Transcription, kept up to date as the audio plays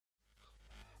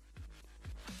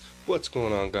What's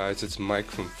going on, guys? It's Mike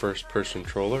from First Person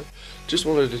Troller. Just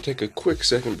wanted to take a quick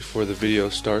second before the video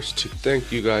starts to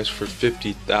thank you guys for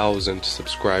 50,000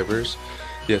 subscribers.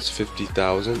 Yes,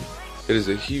 50,000. It is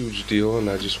a huge deal, and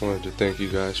I just wanted to thank you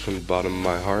guys from the bottom of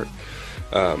my heart.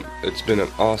 It's been an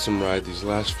awesome ride. These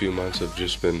last few months have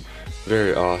just been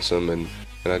very awesome, and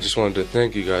I just wanted to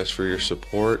thank you guys for your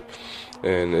support,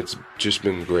 and it's just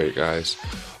been great, guys.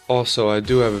 Also, I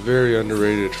do have a very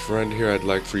underrated friend here I'd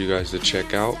like for you guys to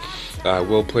check out. I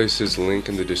will place his link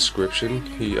in the description.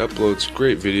 He uploads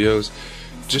great videos,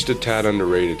 just a tad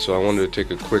underrated, so I wanted to take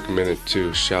a quick minute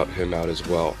to shout him out as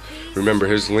well. Remember,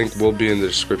 his link will be in the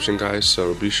description, guys,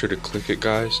 so be sure to click it,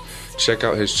 guys. Check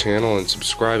out his channel and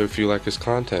subscribe if you like his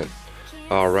content.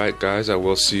 Alright, guys, I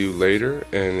will see you later,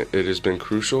 and it has been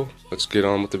crucial. Let's get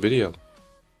on with the video.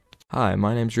 Hi,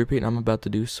 my name's Repeat, and I'm about to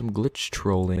do some glitch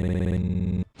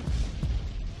trolling.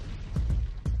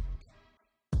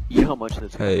 Yeah, how much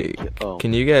that's Hey,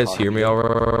 can you guys hear me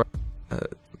alright?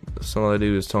 Some other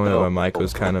dude was telling me that my mic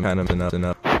was kind of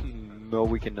enough. No,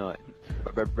 we cannot.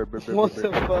 What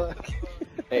the fuck?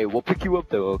 Hey, we'll pick you up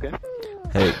though, okay?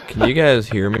 Hey, can you guys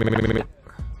hear me?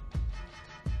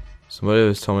 Somebody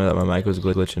was telling me that my mic was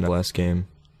glitching in the last game.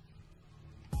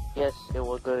 Yes, it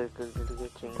will go to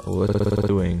glitching. What was I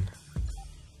doing?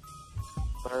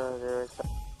 The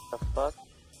fuck?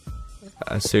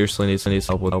 I seriously need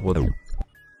help with it.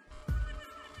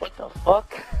 What the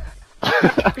fuck?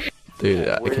 Dude,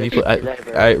 can you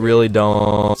I really don't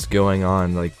know what's going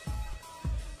on, like,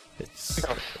 it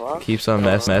keeps on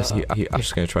messing. I'm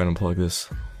just gonna try to unplug this.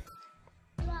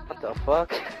 What the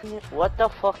fuck? What the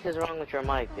fuck is wrong with your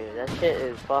mic, dude? That shit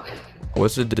is fucking...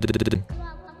 What's it?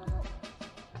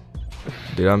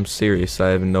 Dude, I'm serious, I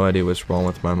have no idea what's wrong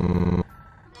with my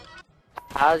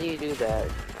How do you do that?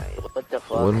 What the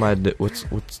fuck? What am I what's,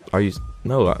 are you,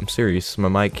 no, I'm serious, my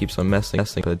mic keeps on messing,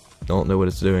 but I don't know what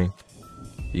it's doing.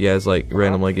 You guys, like,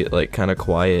 randomly get, like, kinda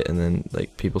quiet, and then,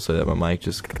 like, people say that my mic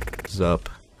just is up.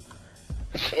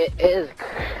 It is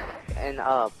and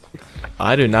up.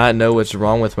 I do not know what's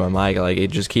wrong with my mic, like,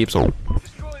 it just keeps on.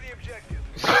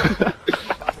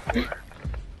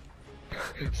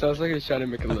 Sounds like it's trying to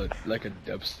make it look like a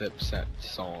dubstep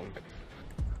song.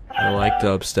 I like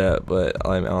dubstep, but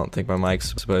I don't think my mic's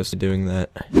supposed to be doing that.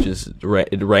 It just it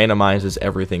randomizes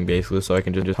everything, basically, so I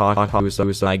can just talk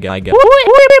so I get.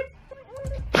 What?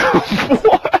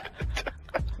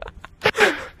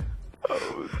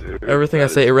 Oh, dude, everything I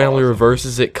say, it randomly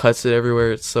reverses it, cuts it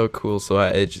everywhere. It's so cool. So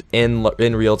it's in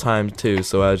real time too.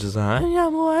 So I was just oh,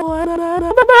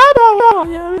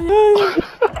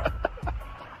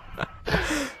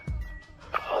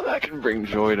 that can bring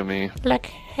joy to me. like,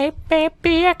 hey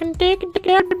baby, I can dig it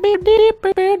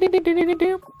deeper.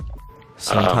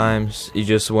 Sometimes you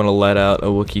just want to let out a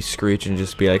Wookiee screech and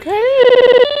just be like,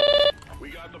 hey.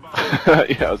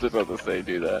 Yeah, I was just about to say,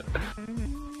 do that.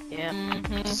 Yeah.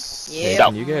 Hey, Yeah.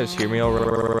 can you guys hear me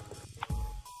alright?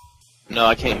 No,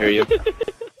 I can't hear you.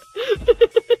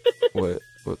 What?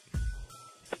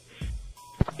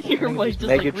 Your mic just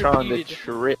Megatron the like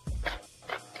trip.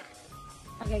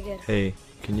 Okay, good. Hey,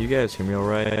 can you guys hear me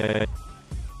alright?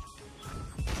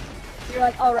 You're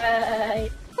like,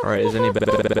 alright. Alright, is any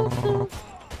better?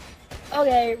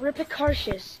 Okay,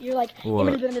 Ripicarcious. You're like, What?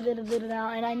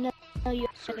 and I know you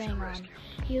have a thing on.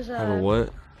 He's Have a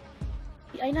what?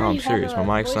 I know Oh, I'm you serious, have a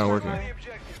my mic's not voice working.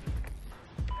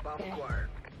 Okay.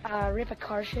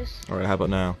 Ripicarcious. Alright, how about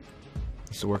now?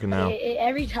 It's working now.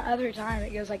 Every other time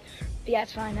it goes like, yeah,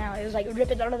 it's fine now. It was like,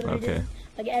 rip it. Okay.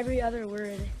 Like every other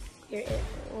word.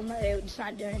 Well, no, it's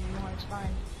not doing it anymore. It's fine.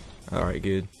 Alright,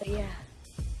 good. But yeah.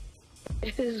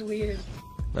 It is weird.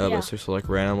 No, Yeah. but seriously, like,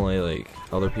 randomly, like,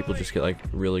 other people just get, like,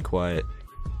 really quiet.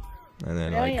 And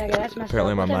then, like, yeah, that's messed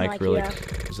apparently up. my But then, mic like, really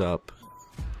yeah. is up.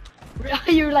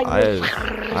 You're like, I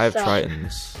have so-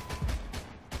 Tritons.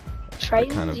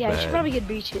 Tritons? kind of Yeah, you should bad. probably get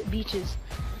beaches.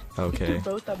 Okay.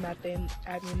 Both of them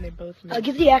they both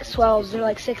Get the X12s. They're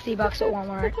like $60 at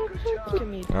Walmart. Look at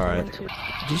me. Alright. Did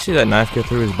you see that knife go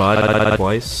through his body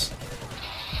twice?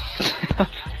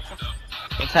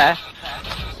 What's that?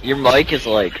 Your mic is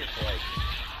like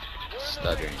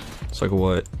stuttering. It's like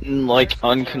what? Like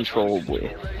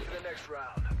uncontrollably.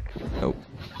 Oh,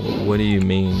 what do you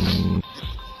mean?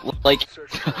 Like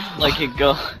it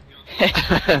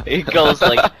it goes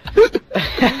like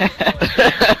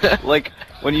like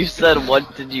when you said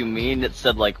what did you mean, it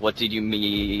said like what did you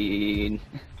mean?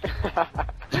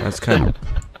 That's kind of...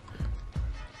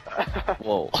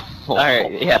 Whoa.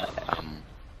 Alright, yeah.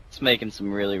 It's making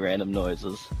some really random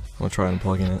noises. I'll try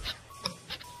unplugging it.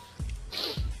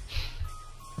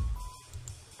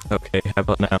 Okay, how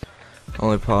about now?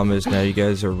 Only problem is now you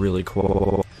guys are really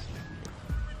cool.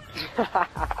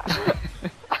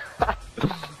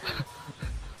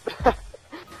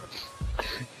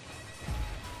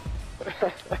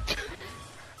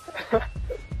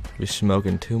 You're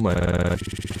smoking too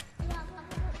much.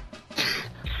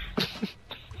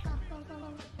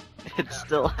 It's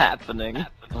still happening.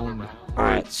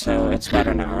 Alright, so it's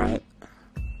better now, right?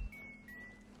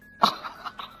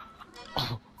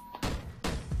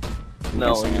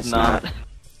 No, it's not.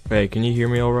 Hey, can you hear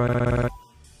me alright?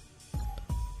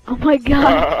 Oh my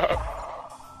god.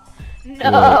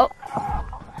 No.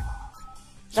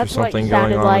 Is there That's what it something going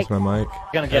sounded on like. with my mic?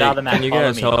 Gonna get out of the map. Can you follow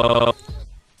guys me. help?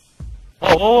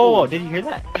 Whoa, whoa, whoa, did you hear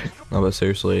that? No, but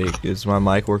seriously, is my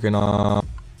mic working on?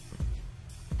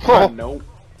 No.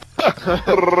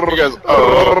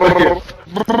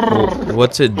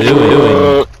 What's it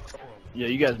doing? Yeah,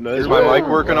 you guys motor. Is my mic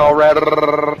working all right?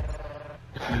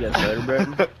 You guys motor,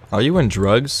 Bretton? Are you in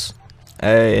drugs?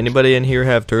 Hey, anybody in here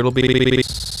have turtle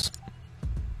beaks?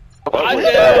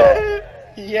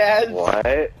 Yes.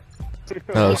 What?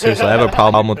 No, seriously, I have a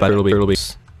problem with my turtle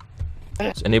beaks.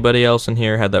 Does anybody else in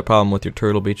here had that problem with your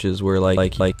turtle beaches where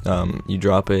like you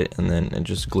drop it and then it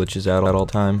just glitches out at all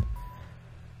time?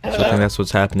 So I think that's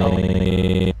what's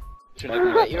happening.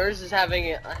 Yours is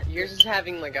having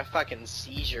like a fucking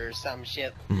seizure or some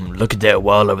shit. Look at that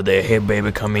wall over there. Hey,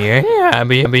 baby, come here. Yeah, I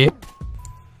be. A bit.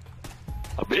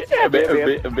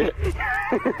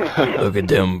 Look at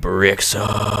them bricks.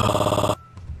 I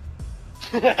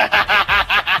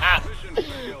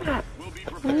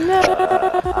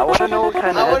wanna know what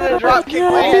kind of. I wanna drop kick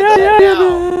my headset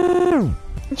now.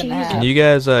 Can you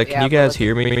guys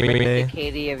hear me?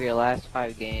 KD of your last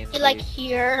 5 games. You like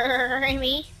hear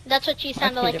me? That's what you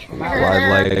sounded like.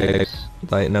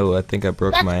 Like no, I think I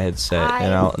broke my headset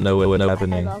and I don't know what's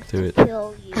happening to it. We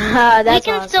That's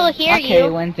can awesome. still hear Okay,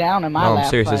 you. went down in my No, I'm last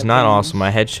serious. It's 5 not games. awesome. My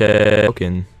headset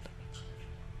broken.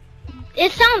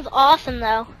 It sounds awesome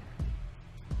though.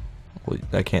 Well,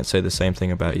 I can't say the same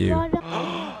thing about you.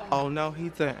 Oh no, he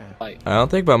didn't. I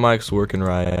don't think my mic's working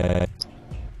right.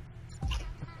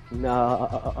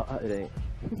 No, it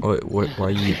ain't.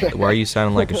 Why are you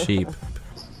sounding like a sheep?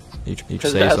 You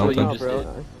say that's what you something? just did.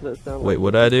 That sound Wait, like-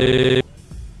 what I did?